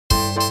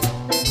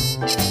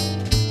Hello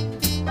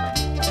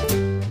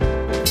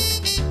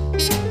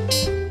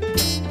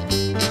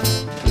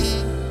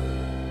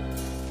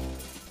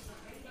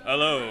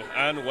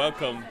and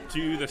welcome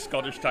to the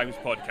Scottish Times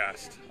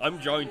podcast. I'm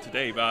joined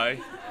today by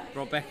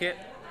Rob Beckett.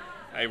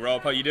 Hey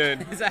Rob, how you doing?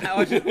 Is that how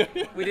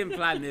we didn't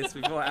plan this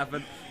before it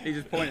happened? He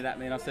just pointed at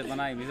me and I said my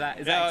name. Is that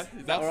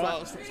all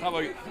right? That's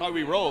how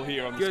we roll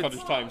here on the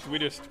Scottish Times. We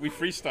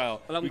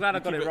freestyle. Well, I'm glad I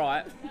got it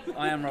right.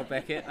 I am Rob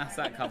Beckett. That's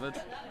that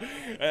covered.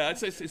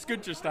 It's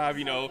good just to have,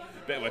 a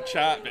bit of a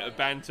chat, bit of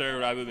banter,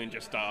 rather than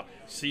just a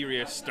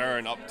serious,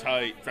 stern,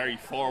 uptight, very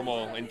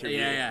formal interview.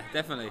 Yeah,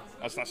 definitely.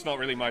 That's not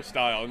really my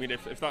style. I mean,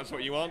 if that's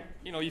what you want,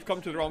 you've come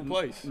to the wrong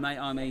place. Mate,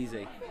 I'm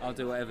easy. I'll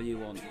do whatever you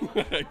want.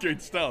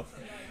 Good stuff.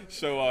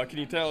 So, can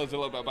you tell us a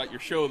little bit about your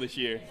show this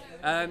year?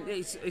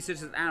 It's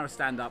just an hour of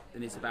stand-up,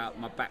 and it's about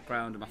my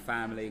background and my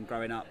family and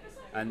growing up.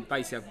 And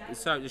basically,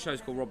 the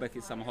show's called Rob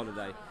Beckett's Summer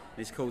Holiday. And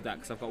it's called that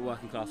because I've got a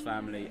working-class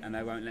family, and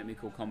they won't let me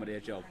call comedy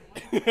a job.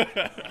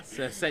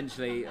 So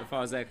essentially, as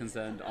far as they're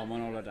concerned, I'm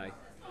on holiday.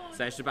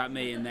 So it's about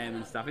me and them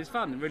and stuff. It's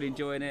fun. I'm really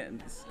enjoying it, and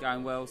it's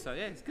going well. So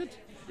yeah, it's good.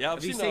 Yeah,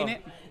 Have you seen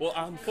it? Well,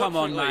 come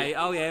on, mate.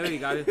 Oh yeah, here we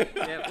go.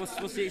 Yeah,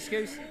 what's the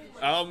excuse?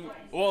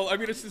 Well, I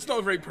mean, it's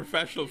not very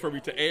professional for me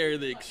to air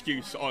the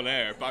excuse on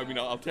air, but I mean,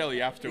 I'll tell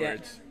you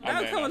afterwards.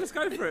 Yeah. No, come on, let's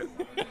go for it.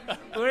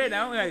 We're here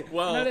now, aren't we?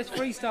 Well, no, let's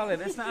freestyle it.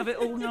 Let's not have it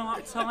all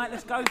uptight.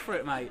 Let's go for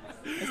it, mate.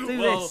 Let's do this.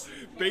 Well,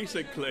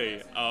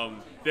 basically,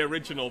 the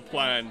original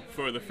plan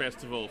for the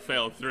festival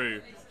fell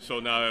through, so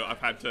now I've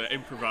had to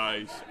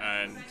improvise,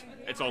 and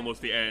it's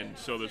almost the end,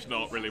 so there's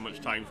not really much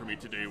time for me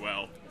to do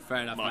well. Fair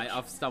enough, mate.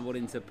 I've stumbled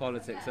into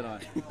politics, haven't I?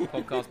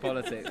 Podcast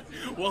politics.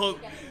 Well,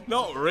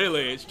 not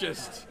really. It's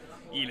just,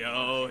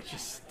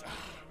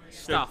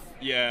 stuff.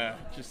 Yeah,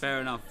 just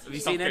fair enough. Have you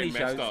seen any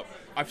shows?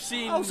 I've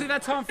seen. Oh, so you've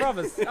had time for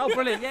others. Oh,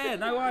 brilliant. Yeah,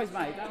 no worries,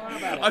 mate. Don't worry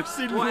about it. I've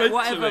seen literally.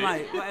 Whatever,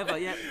 mate. Whatever.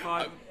 Yeah,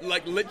 fine.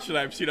 Literally,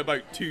 I've seen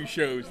about 2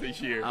 shows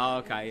this year. Oh,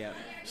 okay, yeah.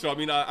 So I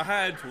mean, I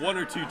had 1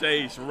 or 2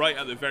 days right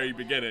at the very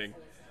beginning,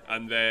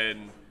 and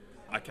then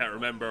I can't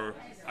remember.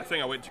 I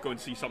think I went to go and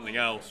see something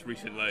else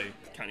recently.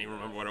 Can't even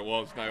remember what it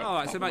was now. All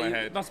right, so mate,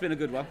 it must have been a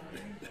good one.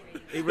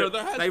 They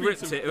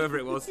ripped it, whoever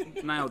it was.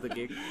 Nailed the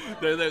gig.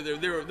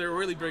 They're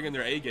really bringing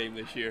their A game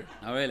this year.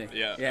 Oh really?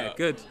 Yeah.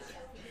 Good.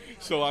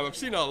 So I've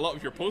seen a lot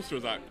of your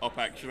posters up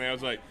actually. I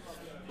was like,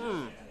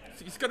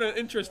 he's got an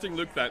interesting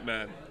look, that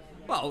man.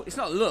 Well, it's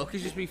not look,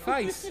 it's just me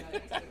face.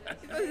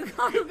 Who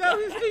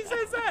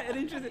says that? An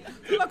interesting.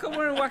 Look, I'm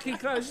wearing wacky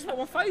clothes. Just what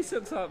my face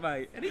looks like,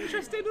 mate. An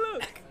interesting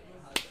look.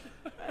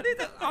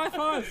 High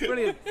five,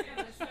 brilliant.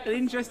 An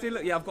interesting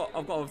look. Yeah, I've got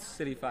a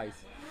silly face,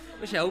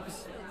 which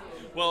helps.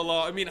 Well,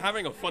 I mean,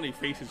 having a funny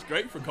face is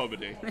great for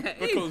comedy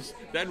because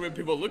then when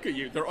people look at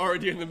you, they're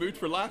already in the mood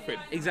for laughing.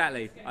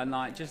 Exactly, and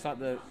just like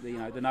the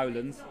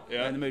Nolans,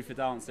 they're in the mood for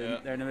dancing.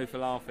 They're in the mood for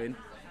laughing.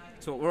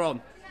 That's what we're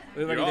on.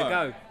 We're ready to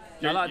go.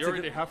 You're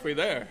already halfway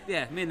there.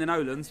 Yeah, me and the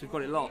Nolans, we've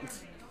got it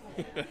locked.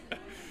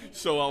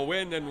 So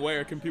when and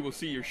where can people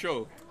see your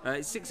show?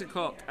 It's 6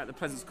 o'clock at the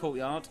Pleasance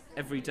Courtyard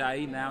every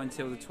day now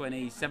until the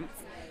 27th.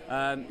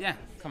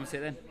 Come and see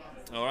it then.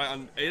 All right,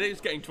 and it is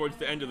getting towards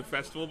the end of the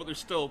festival, but there's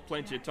still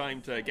plenty of time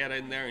to get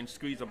in there and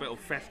squeeze a bit of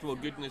festival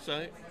goodness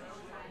out.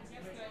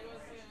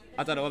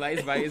 I don't know what that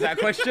is, mate. Is that a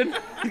question?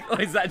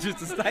 Or is that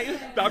just a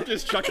statement? I'm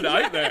just chucking it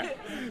out there.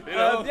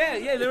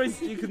 Yeah, there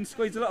is. You can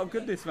squeeze a lot of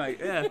goodness, mate.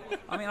 Yeah.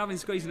 I mean, I've been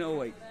squeezing it all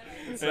week.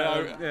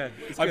 So,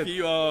 it's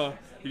good.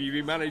 Have you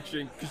been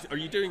managing? Are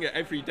you doing it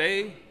every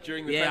day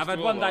during the festival? Yeah, I've had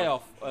 1 day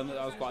off. That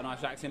was quite a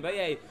nice accent. But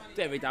yeah, do it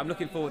every day. I'm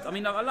looking forward. I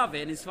mean, I love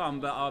it and it's fun,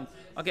 but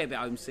I get a bit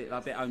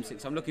homesick.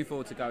 So I'm looking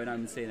forward to going home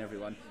and seeing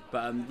everyone.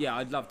 But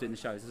I'd love doing the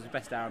shows. It's the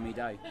best hour of my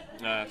day.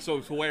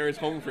 So where is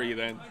home for you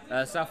then?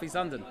 South East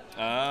London.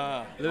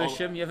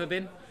 Lewisham, you ever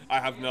been? I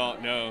have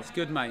not, no. It's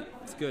good, mate.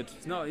 It's good.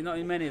 It's not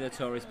in many of the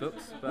tourist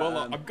books. But,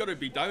 I'm going to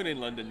be down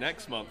in London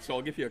next month, so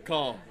I'll give you a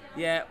call.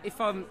 Yeah,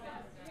 if I'm...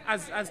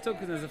 As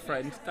talking as a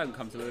friend, don't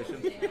come to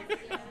Lewisham.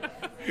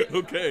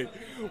 Okay.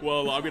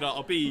 Well, I mean,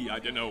 I'll be, I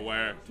don't know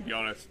where, to be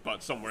honest,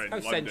 but somewhere in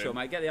London. Central,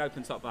 mate. Get the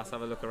open top bus,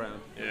 have a look around.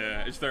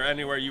 Yeah. Is there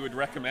anywhere you would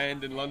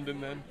recommend in London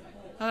then?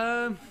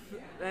 Have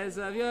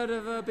you heard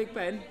of Big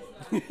Ben?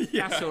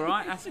 Yeah. That's all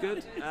right. That's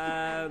good.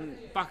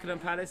 Buckingham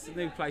Palace, a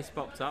new place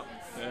popped up.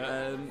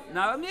 Yeah.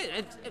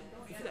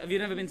 Have you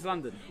never been to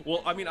London?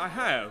 Well, I mean, I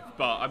have,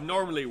 but I'm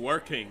normally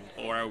working,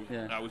 or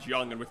I was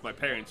young and with my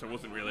parents, I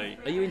wasn't really...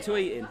 Are you into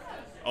eating?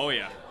 Oh,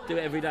 yeah. Do it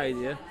every day, do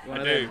you?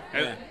 I do.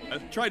 I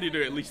try to do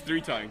it at least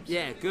 3 times.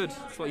 Yeah, good.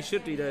 That's what you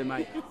should be doing,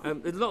 mate.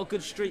 There's a lot of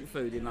good street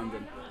food in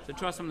London. So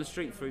try some of the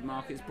street food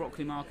markets.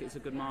 Broccoli Market's a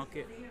good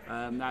market. They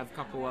have a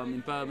couple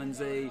in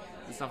Bermondsey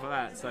and stuff like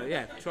that. So,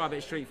 yeah, try a bit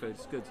of street food.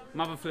 It's good.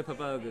 Mother Flipper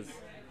burgers.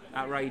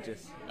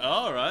 Outrageous.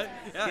 All right.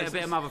 Yeah, get a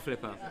bit of Mother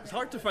Flipper. It's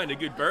hard to find a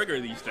good burger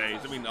these days.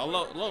 I mean, a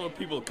lot of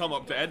people come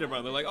up to Edinburgh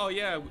and they're like, oh,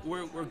 yeah,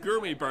 we're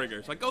gourmet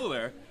burgers. I go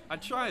there, I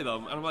try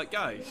them, and I'm like,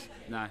 guys...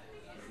 No.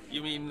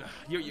 You mean,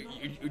 you're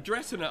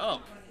dressing it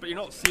up, but you're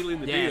not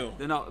sealing the deal.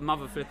 They're not.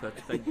 Mother Flipper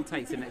takes it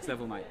to the next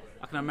level, mate.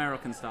 Like an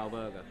American-style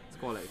burger. It's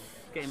quality.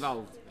 Get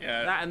involved.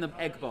 Yeah. That and the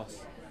Egg Boss.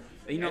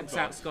 He knocks Egg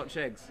out boss. Scotch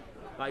eggs.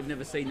 Like you've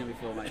never seen them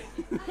before, mate.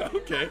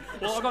 Okay.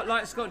 Well,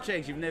 Like Scotch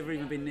eggs, you've never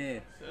even been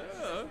near.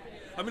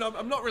 I mean,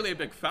 I'm not really a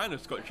big fan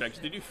of Scotch eggs.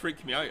 They do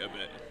freak me out a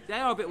bit. They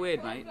are a bit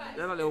weird, mate.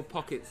 They're like little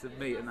pockets of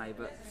meat, aren't they?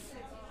 But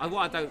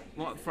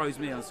what throws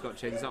me on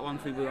Scotch eggs is like one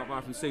thing we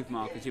buy from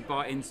supermarkets. You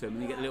bite into them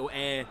and you get a little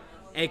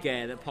egg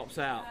air that pops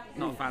out.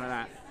 Not a fan of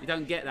that. You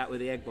don't get that with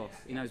the egg boss.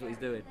 He knows what he's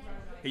doing.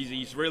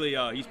 He's really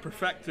he's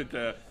perfected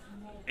the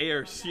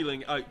air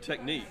sealing out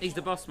technique. He's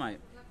the boss, mate.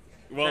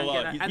 Well, Don't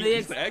get that. And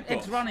he's the the egg boss.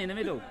 eggs running in the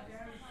middle.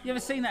 You ever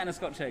seen that in a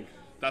Scotch egg?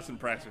 That's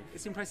impressive.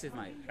 It's impressive,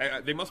 mate.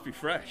 They must be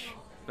fresh.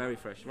 Very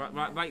fresh.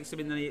 Right, makes them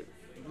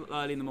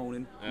early in the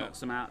morning, knocks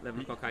them out,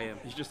 11 o'clock a.m.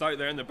 He's just out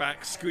there in the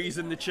back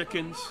squeezing the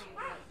chickens.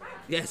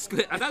 Yes,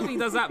 I don't think he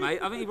does that, mate.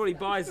 I think he probably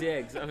buys the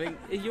eggs. I think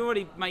if you're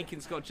already making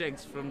Scotch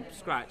eggs from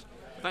scratch,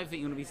 I don't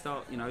think you're going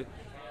to be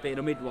being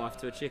a midwife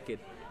to a chicken.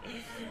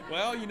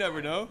 Well, you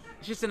never know.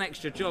 It's just an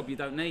extra job you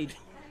don't need.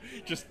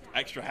 Just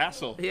extra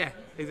hassle. Yeah,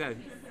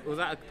 exactly. Was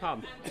that a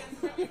pun?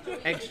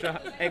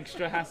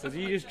 extra hassle.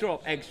 You just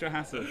drop extra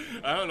hassle.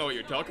 I don't know what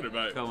you're talking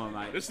about. Come on,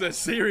 mate. This is a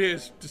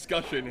serious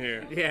discussion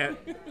here. Yeah.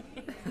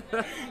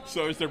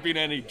 So has there been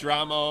any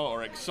drama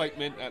or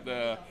excitement at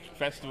the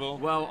festival?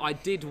 Well, I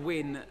did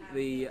win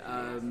the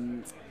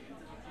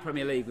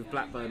Premier League with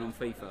Blackburn on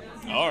FIFA.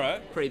 All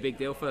right. Pretty big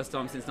deal. First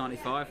time since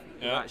 '95.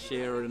 Yeah. With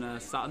Shearer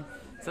and Sutton.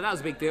 So that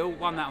was a big deal.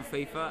 Won that on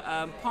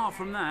FIFA. Apart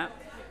from that,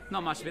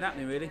 not much has been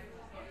happening really.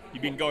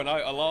 You've been going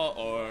out a lot,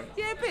 or?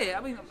 Yeah, a bit. I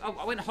mean,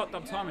 I went hot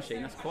dog time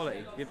machine. That's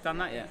quality. You've done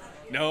that yet?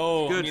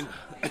 No. Good. I mean,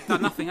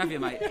 Done nothing, have you,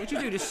 mate? What you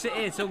do? Just sit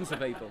here talking to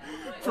people.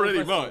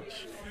 pretty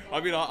much. I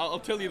mean, I'll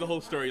tell you the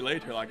whole story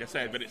later, like I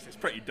said, but it's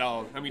pretty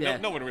dull. I mean, Yeah.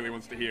 no one really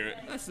wants to hear it.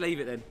 Let's leave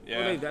it then. Yeah.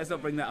 We'll leave that. Let's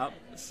not bring that up.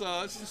 So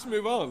let's just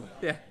move on.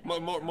 Yeah.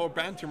 More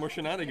banter, more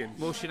shenanigans.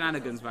 More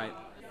shenanigans, mate.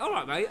 All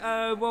right, mate.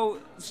 Well,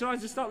 shall I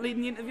just start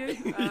leading the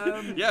interview?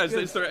 Yeah, good.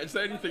 is there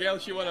anything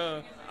else you want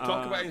to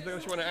talk about? Anything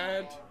else you want to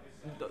add?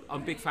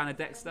 I'm a big fan of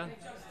Dexter.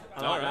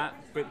 I All like right.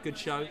 that. Good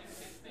show.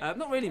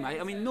 Not really, mate.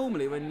 I mean,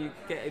 normally when you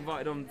get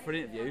invited on for an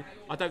interview,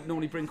 I don't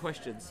normally bring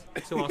questions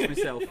to ask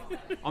myself.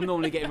 I'm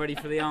normally getting ready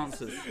for the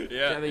answers. Do you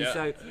know what I mean? yeah.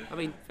 So, I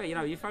mean,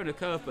 you thrown a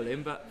curveball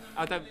in, but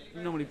I don't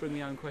normally bring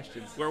my own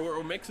questions.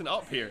 We're mixing it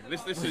up here.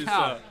 This is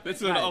Yeah. this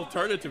is an Mate.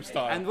 alternative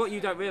style. And what you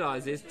don't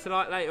realise is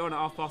tonight, later on at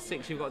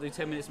 6:30, you've got to do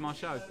 10 minutes of my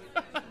show.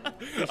 I'll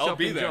be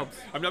shopping there. jobs.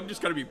 I mean, I'm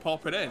just going to be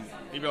popping in.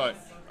 You'd be like,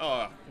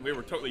 oh, we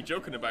were totally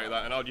joking about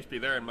that, and I'll just be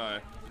there in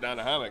my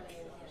banana hammock.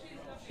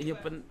 In your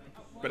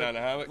Banana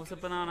hammock. What's a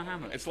banana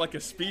hammock? It's like a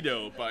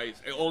Speedo, but it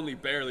only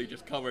barely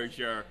just covers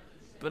your,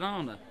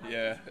 Banana.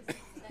 yeah.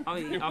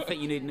 I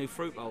think you need a new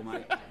fruit bowl,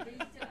 mate.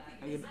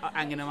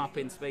 Hanging them up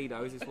in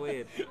Speedos is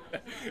weird.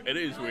 It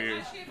is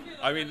weird.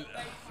 I mean,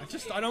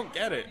 I don't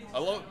get it.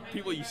 A lot of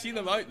people, you see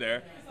them out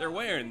there, they're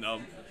wearing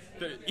them.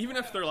 Even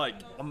if they're like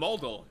a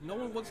model, no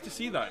one wants to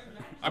see that.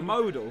 A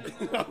modal?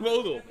 A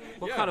model.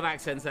 What yeah. kind of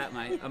accent's that,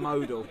 mate? A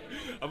modal.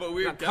 I'm a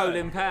weird Like guy.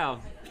 Colin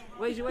Powell.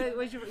 Where's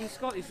your he's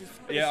Scottish?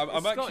 Yeah, I'm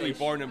actually Scottish.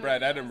 born and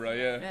bred Edinburgh,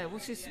 yeah. Yeah,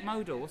 what's this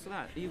modal? What's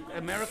that? Are you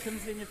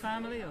Americans in your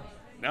family? Or?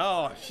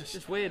 No, it's It's just,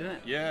 just weird, isn't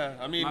it? yeah,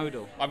 I mean,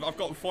 Modal. I've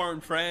got foreign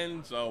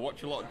friends, I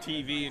watch a lot of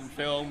TV and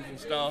films and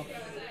stuff.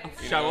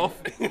 you Show know.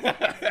 off.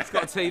 It's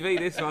got a TV,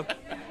 this one.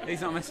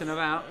 He's not messing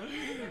about.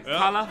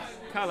 Yeah.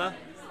 Colour.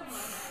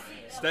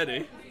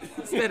 Steady.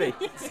 Steady.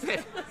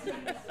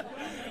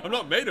 I'm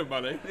not made of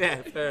money. Yeah,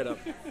 fair enough.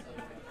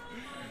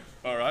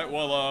 All right,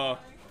 well,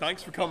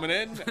 thanks for coming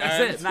in.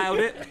 That's it, nailed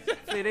it.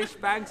 Finish,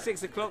 bang,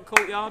 6 o'clock,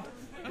 courtyard.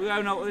 We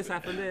all know what this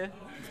happened here.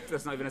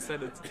 That's not even a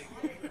sentence.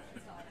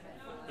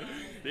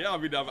 Yeah, I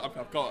mean,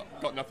 I've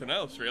got nothing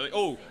else really.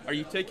 Oh, are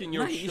you taking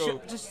your Mate, you show?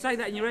 should just say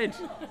that in your head.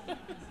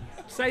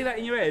 Say that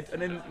in your head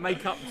and then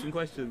make up some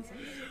questions.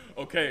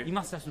 Okay, You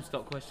must have some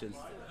stock questions.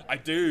 I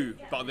do,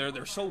 but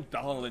they're so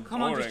dull and Come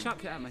boring. on, just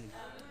chuck it at me.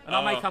 And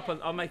I'll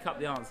make up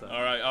the answer.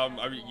 All right,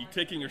 are you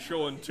taking your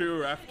show on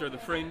tour after the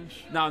Fringe?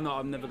 No, I'm not.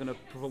 I'm never going to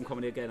perform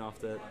comedy again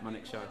after my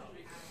next show.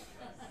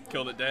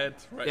 Killed It Dead,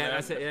 right Yeah, there.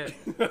 that's it,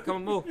 yeah. Come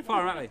on, more.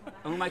 Fire 'em at me.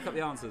 And we'll make up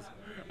the answers.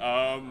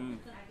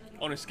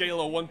 On a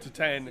scale of 1 to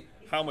 10,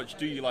 how much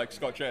do you like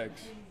Scotch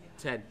eggs?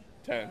 10.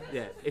 10.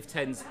 Yeah, if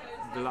 10's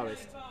the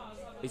lowest.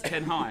 Is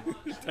 10 high?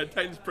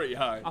 10's pretty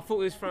high. I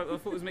thought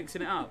it was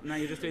mixing it up. Now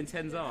you're just doing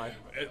 10's high.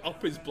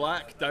 Up is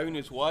black, down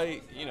is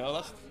white. You know,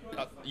 is Come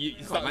on, that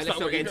mate, let's what not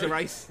you're get into doing?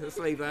 race. Let's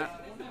leave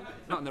that.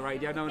 Not on the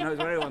radio. No one knows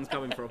where everyone's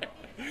coming from.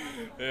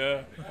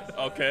 Yeah.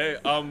 Okay.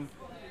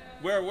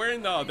 We're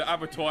in the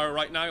abattoir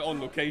right now on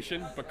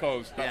location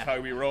because that's Yeah. how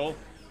we roll.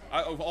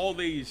 Out of all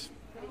these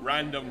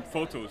random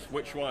photos,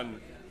 which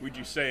one would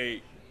you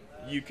say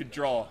you could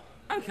draw?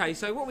 Okay,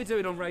 so what we're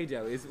doing on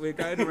radio is we're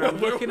going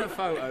around looking at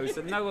photos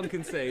that no one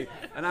can see,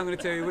 and I'm going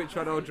to tell you which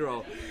one I'll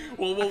draw.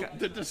 Well,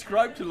 to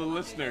describe to the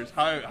listeners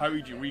how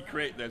would you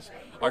recreate this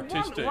Well,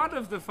 artistic? one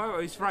of the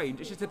photos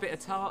framed, it's just a bit of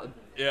tartan.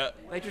 Yeah.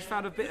 They just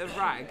found a bit of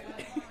rag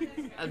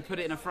and put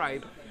it in a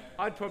frame.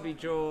 I'd probably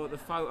draw the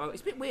photo.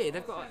 It's a bit weird.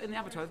 They've got in the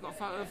avatar. They've got a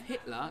photo of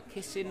Hitler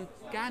kissing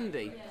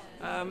Gandhi.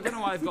 I don't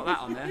know why they've got that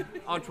on there.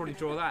 I'd probably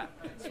draw that.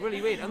 It's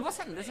really weird. And what's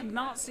happening? There's a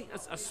Nazi,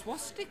 a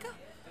swastika?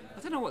 I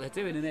don't know what they're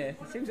doing in here.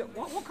 It seems like,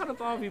 what kind of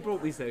bar have you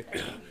brought me to?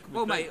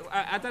 Well, mate,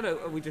 I don't know.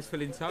 Are we just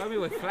feeling tired?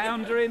 We're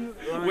floundering.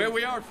 Where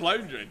we are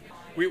floundering.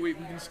 We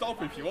can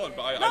stop if you want,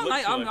 but No,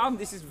 mate,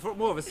 this is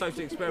more of a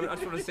social experiment. I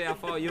just want to see how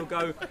far you'll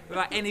go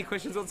without any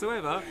questions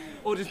whatsoever,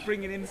 or just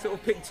bringing in sort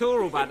of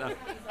pictorial banter.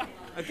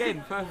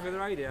 Again, perfect for the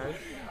radio.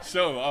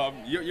 So,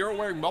 you're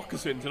wearing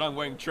moccasins and I'm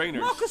wearing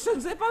trainers.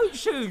 Moccasins, they're boat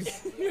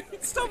shoes.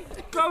 Stop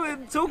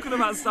talking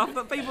about stuff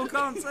that people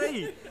can't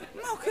see.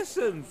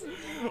 Moccasins.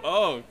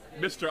 Oh,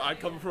 Mister, I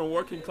come from a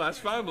working class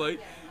family.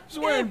 He's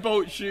wearing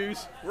boat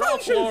shoes,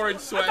 Ralph Lauren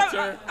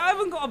sweater. I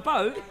haven't got a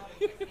boat,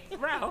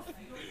 Ralph.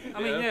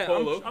 I mean,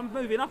 polo. I'm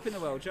moving up in the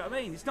world. Do you know what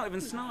I mean? It's not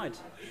even snide.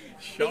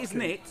 Shocking. It is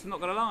nicked. I'm not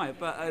gonna lie,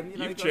 but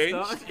You've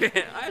changed.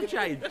 Yeah, I have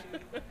changed.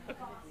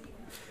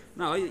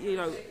 No, I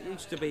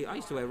used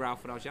to wear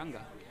Ralph when I was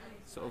younger.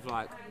 Sort of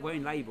like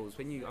wearing labels.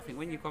 When you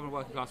come from a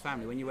working class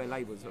family, when you wear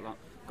labels, like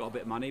got a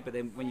bit of money, but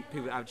then when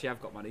people actually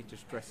have got money,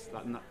 just dress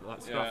like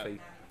scruffy.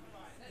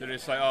 They're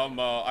just like,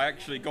 I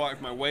actually go out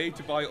of my way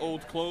to buy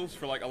old clothes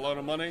for like a lot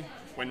of money.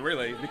 When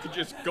really, they could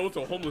just go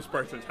to a homeless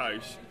person's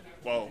house.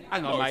 Well,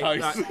 hang on, mate.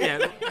 House.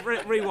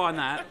 Rewind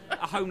that.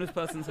 A homeless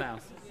person's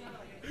house.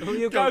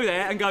 You go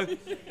there and go,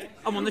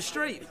 I'm on the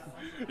street.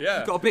 Yeah.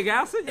 You've got a big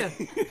house, haven't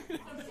you?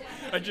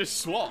 And just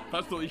swap.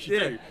 That's what they should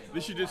do. They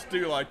should just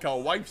do like a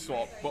wife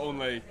swap, but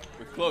only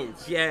with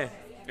clothes. Yeah.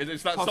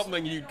 Is that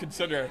something you'd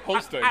consider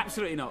hosting?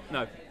 Absolutely not.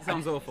 No.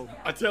 Sounds awful.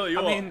 I tell you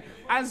what. I mean,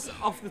 as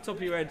off the top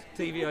of your head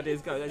TV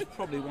ideas go, that's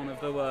probably one of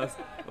the worst.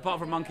 Apart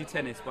from Monkey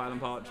Tennis by Alan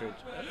Partridge.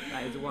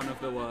 That is one of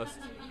the worst.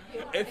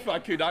 If I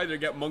could either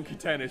get Monkey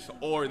Tennis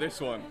or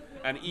this one,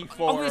 and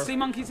E4... Obviously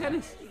Monkey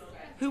Tennis.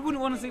 Who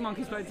wouldn't want to see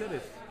monkeys play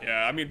tennis?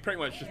 Yeah, I mean, pretty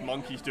much just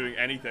monkeys doing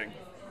anything.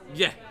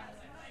 Yeah.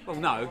 Well,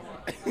 no.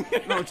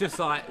 Not just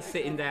like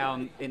sitting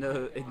down in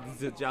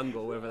the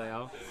jungle, wherever they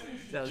are.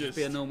 That would just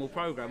be a normal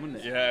programme,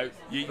 wouldn't it?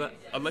 Yeah,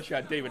 unless you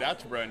had David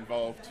Attenborough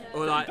involved.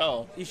 Or like,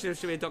 you should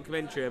be a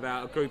documentary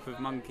about a group of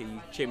monkey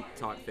chimp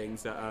type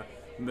things that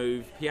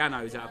move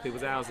pianos out of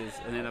people's houses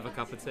and then have a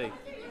cup of tea.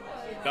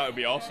 That would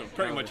be awesome.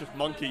 Pretty much just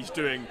monkeys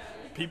doing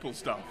people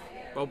stuff.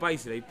 Well,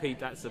 basically, Pete,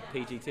 that's a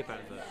PG tip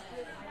advert.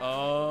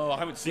 Oh, I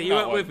haven't seen that. You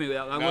weren't with me with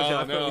that. I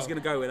thought he was going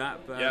to go with that.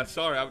 But, yeah,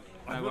 sorry.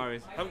 No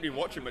worries. I haven't been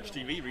watching much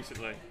TV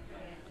recently.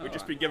 We've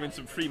just been given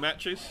some free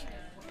matches.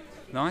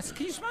 Nice.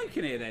 Can you smoke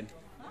in here then?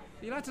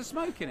 Are you allowed to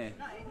smoke in here?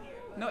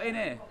 Not in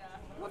here.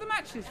 What are the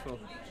matches for?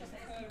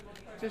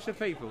 Just for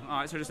people. All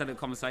right, so I just had a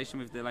conversation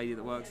with the lady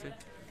that works here.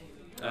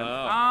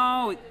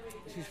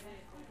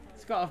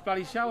 It's got a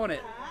bloody show on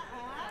it.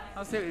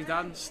 I'll see what you've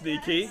done.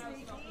 Sneaky.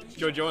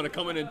 Do you want to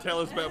come in and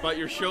tell us a bit about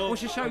your show?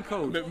 What's your show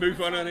called?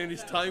 Move on in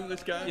his time,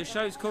 this guy. Your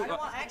show's called...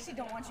 I actually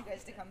don't want you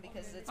guys to come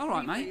because it's all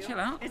right, mate, chill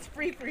out. It's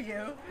free for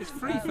you. It's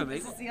free for me?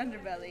 This is the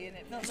Underbelly. And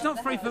it's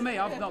not free for me.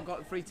 I've not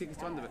got free tickets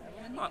to Underbelly.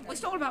 Well,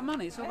 it's not all about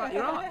money. It's all about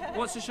your art.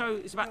 What's the show?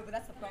 It's about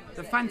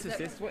the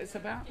Fantasist. What it's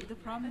about? The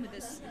problem with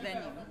this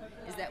venue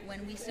is that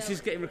when we sell... This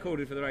is getting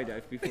recorded for the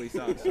radio before you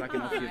start slacking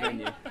off your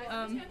venue.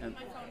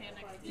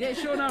 Yeah,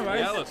 sure, no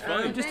worries. Yeah, that's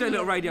fine. Just do a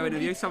little radio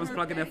interview. Someone's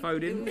plugging their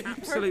phone in.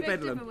 Absolute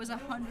bedlam. If it was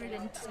a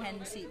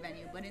 110-seat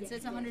venue, but instead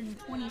it's a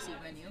 120-seat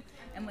venue,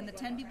 and when the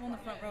 10 people in the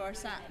front row are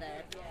sat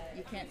there,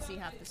 you can't see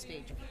half the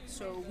stage.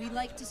 So we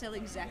like to sell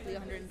exactly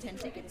 110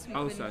 tickets.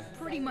 We've been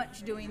pretty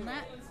much doing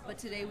that, but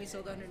today we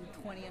sold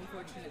 120,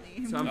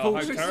 unfortunately. So how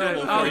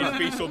terrible for it to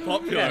be so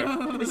popular.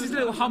 Yeah. This is a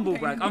little humble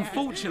brag.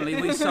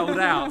 Unfortunately, we sold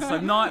out,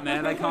 so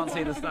nightmare, they can't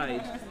see the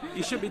stage.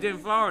 You should be doing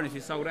foreign if you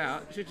sold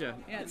out, should you?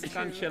 Yeah, it's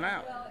Go and true. chill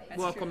out. That's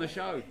Work true. on the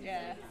show.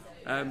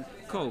 Yeah.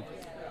 Cool.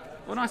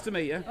 Well, nice to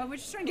meet you. Well, we're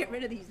just trying to get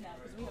rid of these now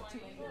because we have too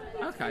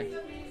many. Okay.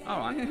 All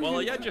right.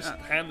 Well, yeah, just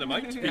hand them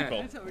out to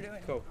people. That's what we're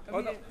doing. Cool.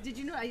 Did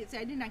you know? I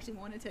didn't actually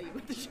want to tell you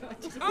about the show.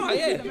 Oh,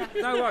 yeah.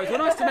 No worries. Well,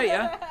 nice to meet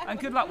you, and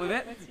good luck with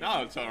it.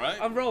 No, it's all right.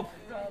 I'm Rob.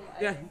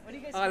 Yeah. What do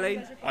you guys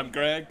Eileen. I'm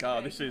Greg.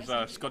 This is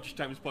Scottish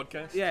Times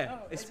podcast. Yeah.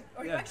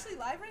 Are you actually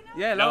live right now?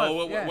 Yeah, No,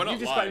 live. we're not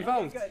You just live.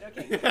 got involved.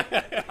 Good.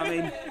 Okay. I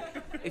mean,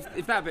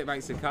 if that bit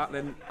makes a cut,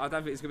 then I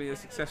don't think it's going to be a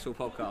successful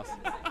podcast.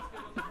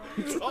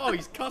 Oh,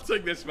 he's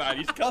cutting this man.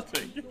 He's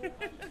cutting.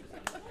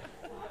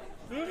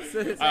 See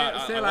you I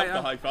love later.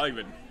 the high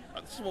fiving.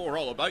 That's what we're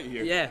all about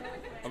here. Yeah.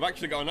 I've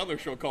actually got another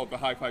show called the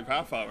High Five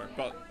Half Hour,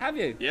 but Have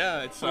you?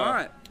 yeah, it's All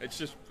right. It's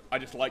just I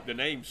just like the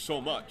name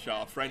so much.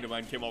 A friend of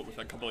mine came up with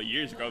it a couple of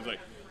years ago. I was like,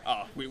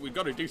 we've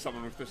got to do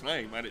something with this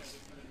name, and it's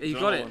You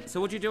got it.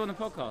 So what do you do on the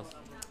podcast?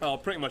 Oh,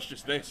 pretty much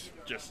just this.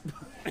 Just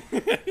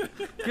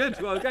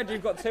Good. Well, glad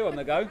you've got two on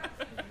the go.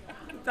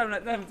 Don't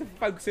have to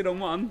focus in on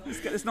one.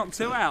 Let's knock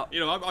two out. you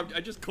know, I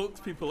just coax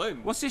people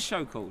in. What's this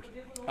show called?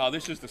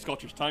 This is the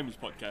Scottish Times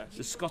podcast.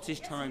 The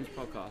Scottish Times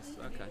podcast.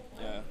 Okay.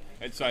 Yeah,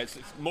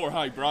 it's more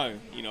highbrow.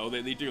 You know,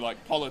 they do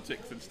like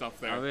politics and stuff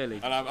there. Oh, really?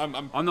 And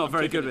I'm not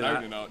very taking good it with down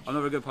that. a notch. I'm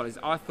not very good with politics.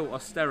 I thought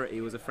austerity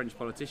was a French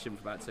politician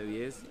for about 2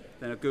 years.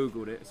 Then I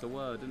googled it. It's a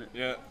word, isn't it?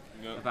 Yeah.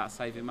 About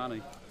saving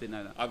money. Didn't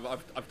know that.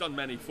 I've done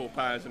many faux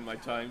pas in my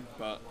time,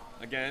 but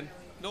again,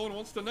 no one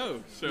wants to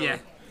know. So Yeah.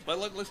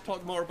 let's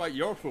talk more about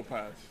your faux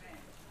pas.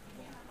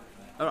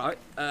 All right.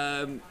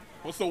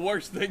 What's the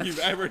worst thing you've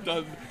ever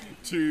done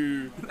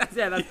to... That's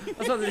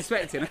what I was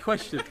expecting, a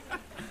question.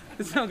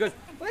 Someone goes,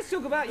 let's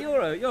talk about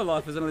your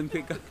life as an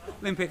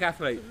Olympic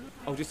athlete.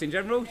 Oh, just in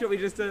general? Should we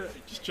just...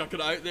 Just chuck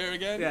it out there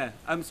again?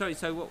 Yeah. Sorry,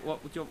 so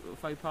what would your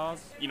faux pas?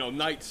 You know,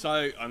 nights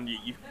out and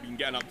you've been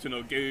getting up to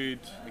no good,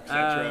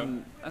 etc.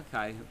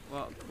 Okay,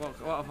 what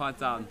have I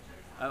done?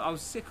 I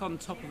was sick on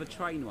top of a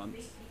train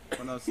once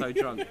when I was so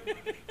drunk.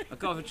 I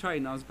got off a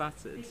train, I was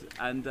battered,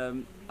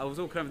 and I was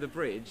walking over the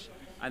bridge,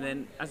 and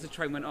then as the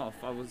train went off,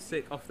 I was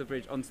sick off the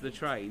bridge onto the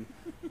train.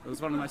 It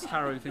was one of the most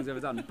harrowing things I've ever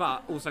done,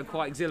 but also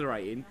quite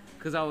exhilarating,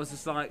 because I was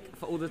just like,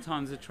 for all the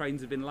times the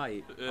trains have been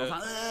late, I was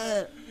like,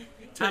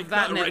 take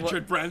that,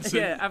 Richard Branson.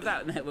 Yeah, have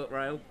that network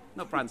rail.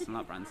 Not Branson,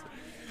 not Branson.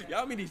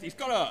 Yeah, I mean, he's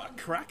got a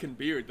cracking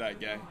beard, that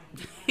guy.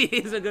 He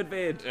is a good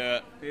beard. Yeah.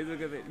 He is a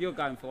good beard. You're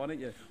going for one,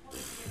 aren't you?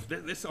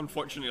 This,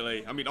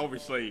 unfortunately, I mean,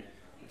 obviously,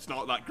 it's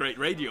not that great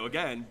radio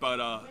again, but,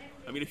 I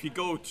mean, if you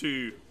go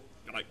to,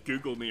 like,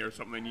 Google me or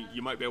something,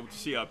 you might be able to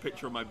see a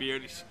picture of my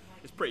beard. It's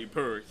pretty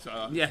poor.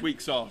 It's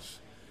weak sauce.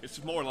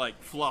 It's more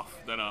like fluff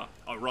than a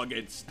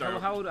rugged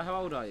stern. How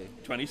old are you?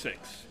 26.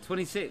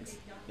 26?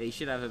 Yeah, you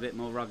should have a bit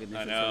more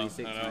ruggedness at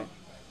 26, mate.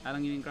 How long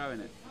have you been growing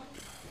it?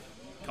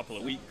 Couple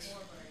of weeks.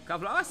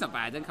 That's not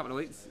bad then, couple of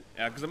weeks.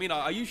 Yeah, because I mean,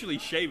 I usually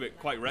shave it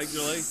quite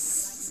regularly,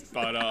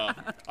 but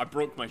I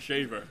broke my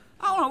shaver.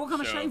 Oh, what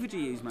kind of shaver do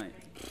you use, mate?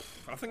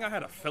 I think I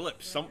had a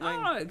Philips something.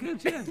 Oh, right,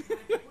 good, yeah.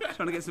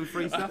 Trying to get some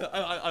free stuff.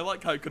 I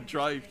like how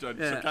contrived and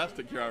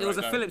sarcastic you are. It was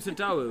a Philips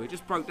Adowu. It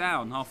just broke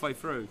down halfway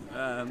through.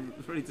 I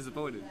was really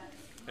disappointed.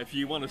 If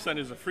you want to send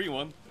us a free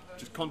one,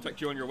 just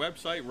contact you on your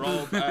website,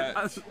 Rob.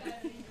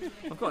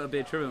 I've got a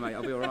beard trimmer, mate.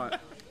 I'll be all right.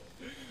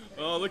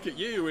 Oh, look at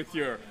you with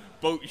your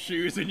boat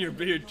shoes and your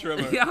beard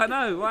trimmer. Yeah, I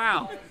know.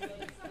 Wow.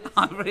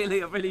 I've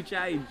really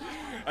changed.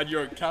 And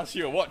your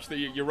Casio watch,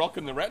 you're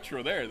rocking the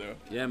retro there, though.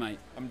 Yeah, mate.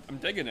 I'm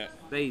digging it.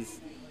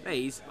 These,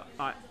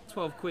 like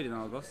 12 quid in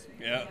Argos.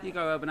 Yeah. You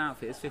go Urban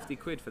Outfitters, 50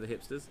 quid for the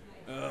hipsters.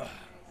 I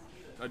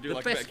do the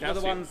like best a bit of Casio.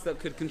 were the ones that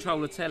could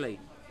control a telly.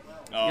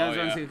 Oh, You know, the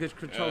ones that could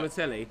control a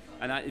telly,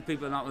 and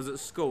people that was at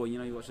school, and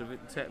you watch a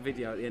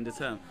video at the end of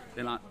term,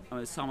 they're like,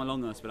 Simon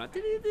Longhurst, but like,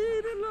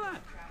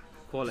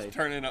 quality. Just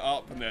turning it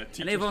up, and the teachers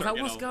And everyone's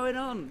like, what's on. going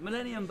on?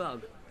 Millennium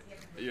Bug.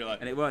 You're like,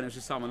 And it weren't, it was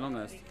just Simon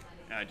Longhurst.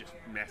 just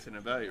messing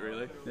about,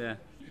 really. Yeah.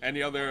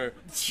 Any other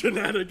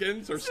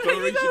shenanigans or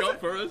stories you got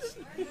for us?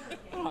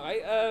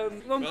 Alright,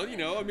 Well, you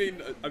know, I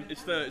mean,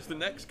 is the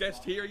next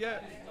guest here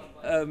yet?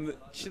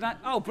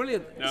 oh,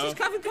 brilliant. No. This is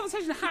having a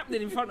conversation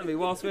happening in front of me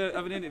whilst we're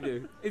having an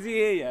interview. Is he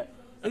here yet?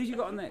 Who's you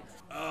got on next?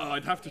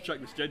 I'd have to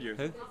check the schedule.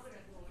 Who?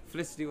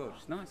 Felicity Ward.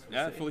 Nice.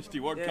 Yeah, Felicity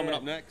Ward coming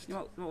up next. You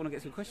might want to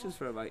get some questions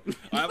for her, mate.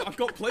 I've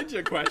got plenty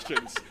of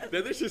questions.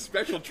 Now, this is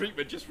special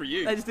treatment just for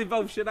you. They just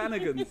involve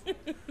shenanigans. What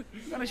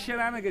kind of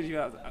shenanigans you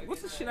have?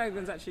 What's the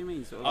shenanigans actually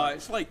mean? Sort of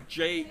It's like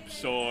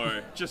japes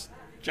or just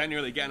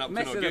generally getting up to no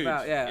messing good.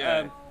 about,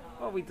 yeah.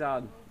 What have we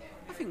done?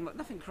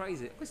 Nothing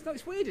crazy.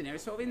 It's weird in here.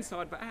 It's sort of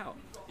inside but out.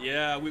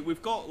 Yeah,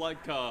 we've got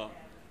like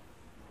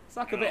It's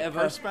like a bit of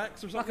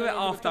perspex or something. like a bit over the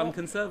half-done top.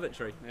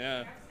 conservatory.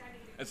 Yeah,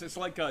 it's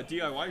like a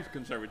DIY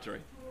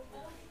conservatory.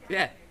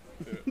 Yeah.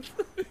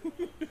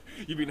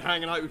 You've been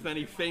hanging out with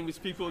any famous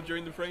people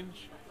during the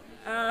Fringe?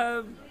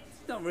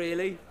 Not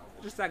really.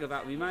 Just hang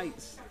about me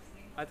mates.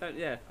 I don't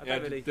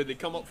really. Did they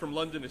come up from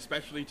London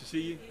especially to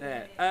see you?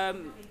 Yeah.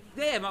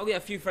 A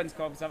few friends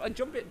come up and stuff. And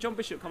John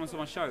Bishop came on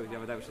my show the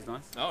other day, which was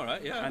nice. All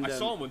right, yeah. And, I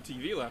saw him on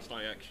TV last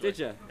night, actually. Did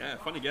you? Yeah,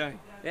 funny guy.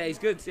 Yeah, he's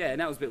good. Yeah,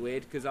 and that was a bit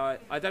weird because I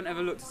don't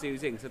ever look to see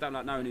who's in because I don't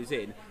like knowing who's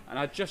in. And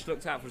I just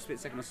looked out for a split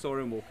second. I saw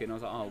him walk in. I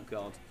was like, oh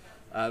god.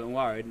 I'm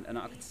worried, and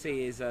I could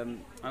see his. I know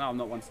I'm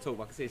not one to talk,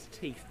 but I could see his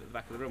teeth at the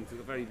back of the room because he's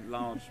got very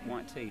large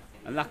white teeth.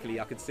 And luckily,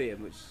 I could see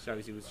him, which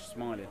shows he was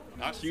smiling.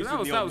 That's So using that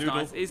was the old noodle.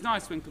 nice. It's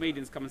nice when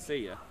comedians come and see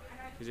you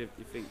because you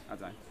think I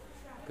don't know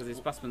because it's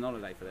busman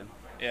holiday for them.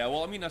 Yeah,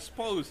 well, I mean, I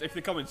suppose if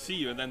they come and see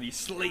you and then they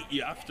slate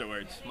you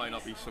afterwards, might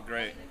not be so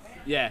great.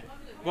 Yeah.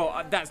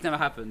 Well, that's never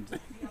happened.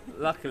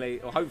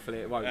 Luckily, or hopefully,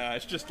 it won't.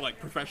 It's just like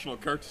professional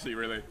courtesy,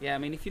 really. Yeah, I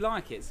mean, if you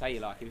like it, say you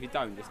like it. If you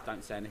don't, just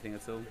don't say anything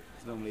at all.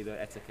 It's normally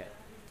the etiquette.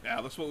 Yeah,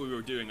 that's what we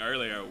were doing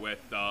earlier with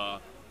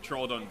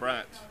Trod on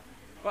Brat.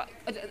 But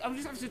I'm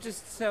just have to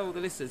just tell the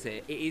listeners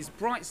here, it is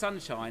bright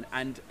sunshine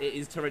and it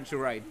is torrential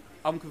rain.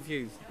 I'm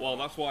confused. Well,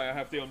 that's why I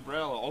have the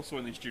umbrella also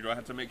in the studio. I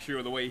had to make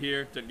sure the way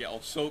here didn't get all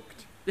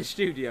soaked. The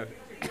studio.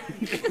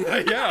 This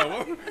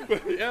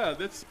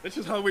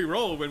is how we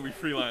roll when we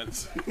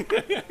freelance.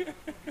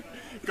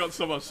 Got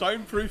some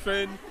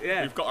soundproofing.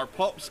 Yeah. We've got our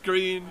pop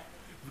screen.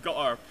 We've got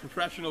our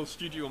professional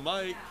studio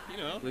mic. You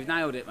know. We've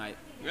nailed it, mate.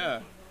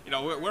 Yeah. You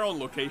know, we're on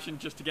location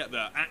just to get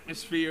the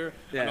atmosphere,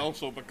 Yeah. and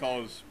also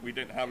because we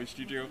didn't have a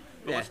studio.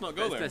 But let's not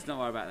go there. Let's not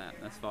worry about that.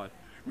 That's fine.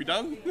 We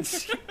done?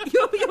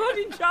 You're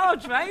in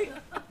charge, mate.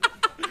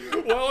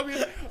 Well, I mean,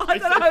 I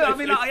don't know. I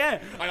mean, yeah.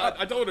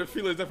 I don't want to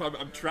feel as if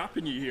I'm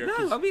trapping you here.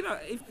 No, I mean,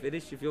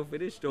 if you're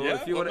finished, or Yeah,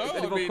 if you want well, no,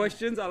 any I more mean,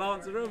 questions, I'll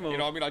answer them. Or... You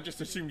know, I mean, I just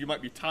assumed you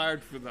might be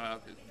tired for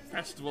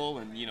festival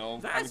and, you know,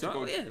 having That's to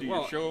go right, do yeah.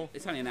 your show.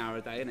 It's only an hour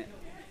a day, isn't it?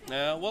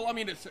 Well, I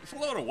mean, it's a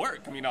lot of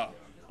work. I mean,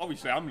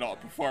 obviously, I'm not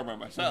a performer Yeah,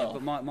 myself.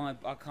 but my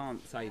I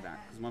can't say that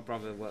because my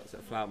brother works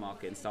at a flower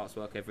market and starts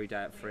work every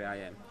day at 3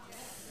 a.m.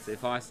 So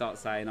if I start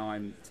saying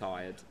I'm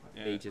tired,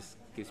 he just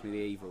gives me the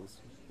evils.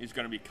 He's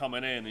going to be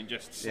coming in and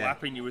just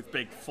slapping you with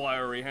big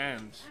flowery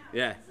hands.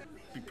 Yeah.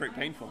 Be pretty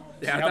painful.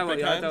 Yeah, Does he have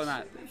big I don't hands?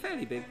 want that.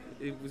 Fairly big.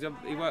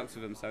 He works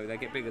with them, so they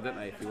get bigger, don't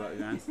they, if you work with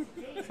your hands?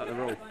 It's like the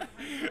rule.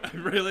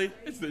 Really?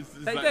 Is They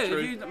that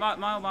do. true?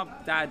 My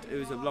dad, who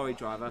was a lorry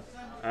driver,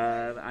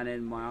 and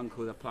then my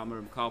uncle, the plumber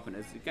and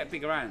carpenters, you get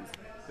bigger hands.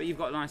 But you've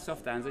got nice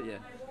soft hands, haven't you?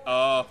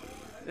 Uh,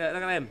 Yeah,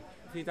 look at them.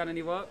 Have you done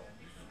any work?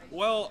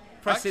 well,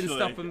 Pressing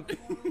actually,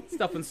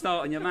 stop and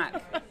start on your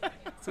Mac.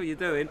 That's what you're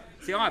doing.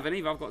 See, I haven't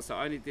either.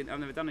 I've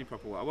never done any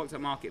proper work. I worked at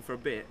market for a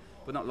bit,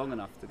 but not long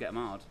enough to get them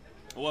hard.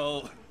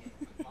 Well,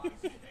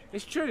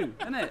 It's true,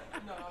 isn't it?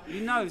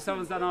 You know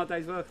someone's done a hard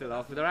day's work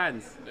with their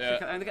hands.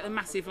 Yeah. And they get the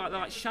massive, they're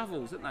like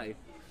shovels, don't they?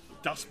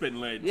 dustbin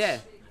lids. Yeah.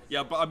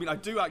 Yeah, but I mean, I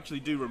do actually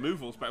do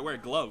removals, but I wear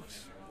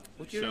gloves.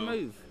 What do you So-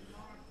 remove?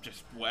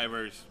 Just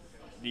whatever's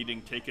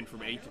needing taken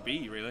from A to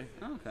B, really.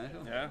 Oh, okay,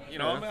 cool. Yeah, you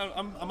know,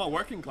 I'm a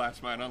working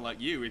class man, unlike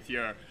you with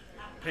your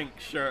pink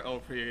shirt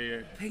over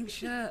here. Pink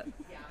shirt.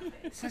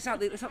 It's not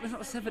the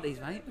 70s,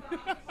 mate.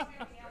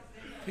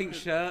 Pink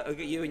shirt, I'll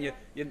get you in your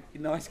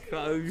nice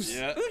clothes.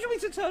 Yeah. Who do you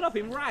want me to turn up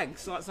in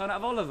rags like sign out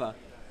of Oliver?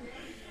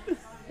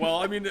 Well,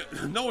 I mean,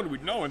 no one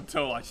would know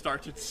until I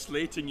started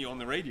slating you on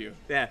the radio.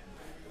 Yeah.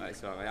 Right,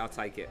 it's all right, mate. I'll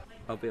take it.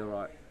 I'll be all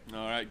right.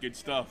 All right, good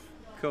stuff.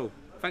 Cool.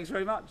 Thanks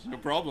very much. No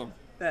problem.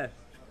 Yeah.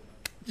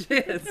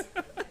 Cheers.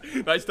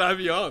 Nice to have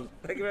you on.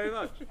 Thank you very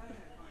much.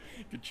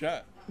 Good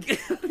chat.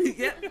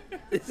 Yeah.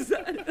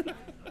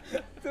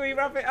 Do we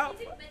wrap it up?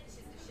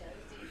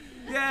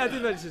 Yeah, I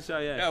did mention the show,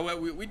 yeah. Yeah, well,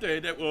 we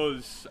did. It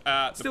was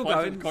at Still the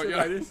Pleasant going, still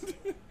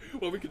Courtyard.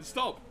 Well, we could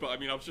stop, but I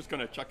mean, I was just going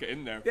to chuck it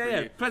in there. Yeah, for yeah.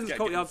 you. Pleasant Get-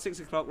 Courtyard, 6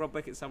 o'clock, Rob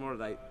Beckett, Summer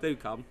Holiday. Do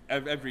come.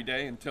 every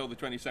day until the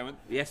 27th.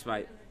 Yes,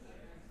 mate.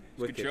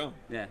 Good show.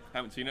 Yeah.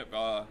 Haven't seen it,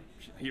 but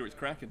hear it's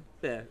cracking.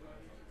 Yeah.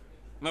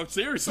 No,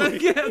 seriously.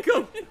 Yeah,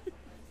 cool.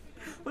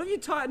 What have you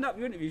tightened up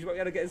your interviews? You might be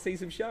able to get to see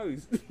some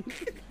shows.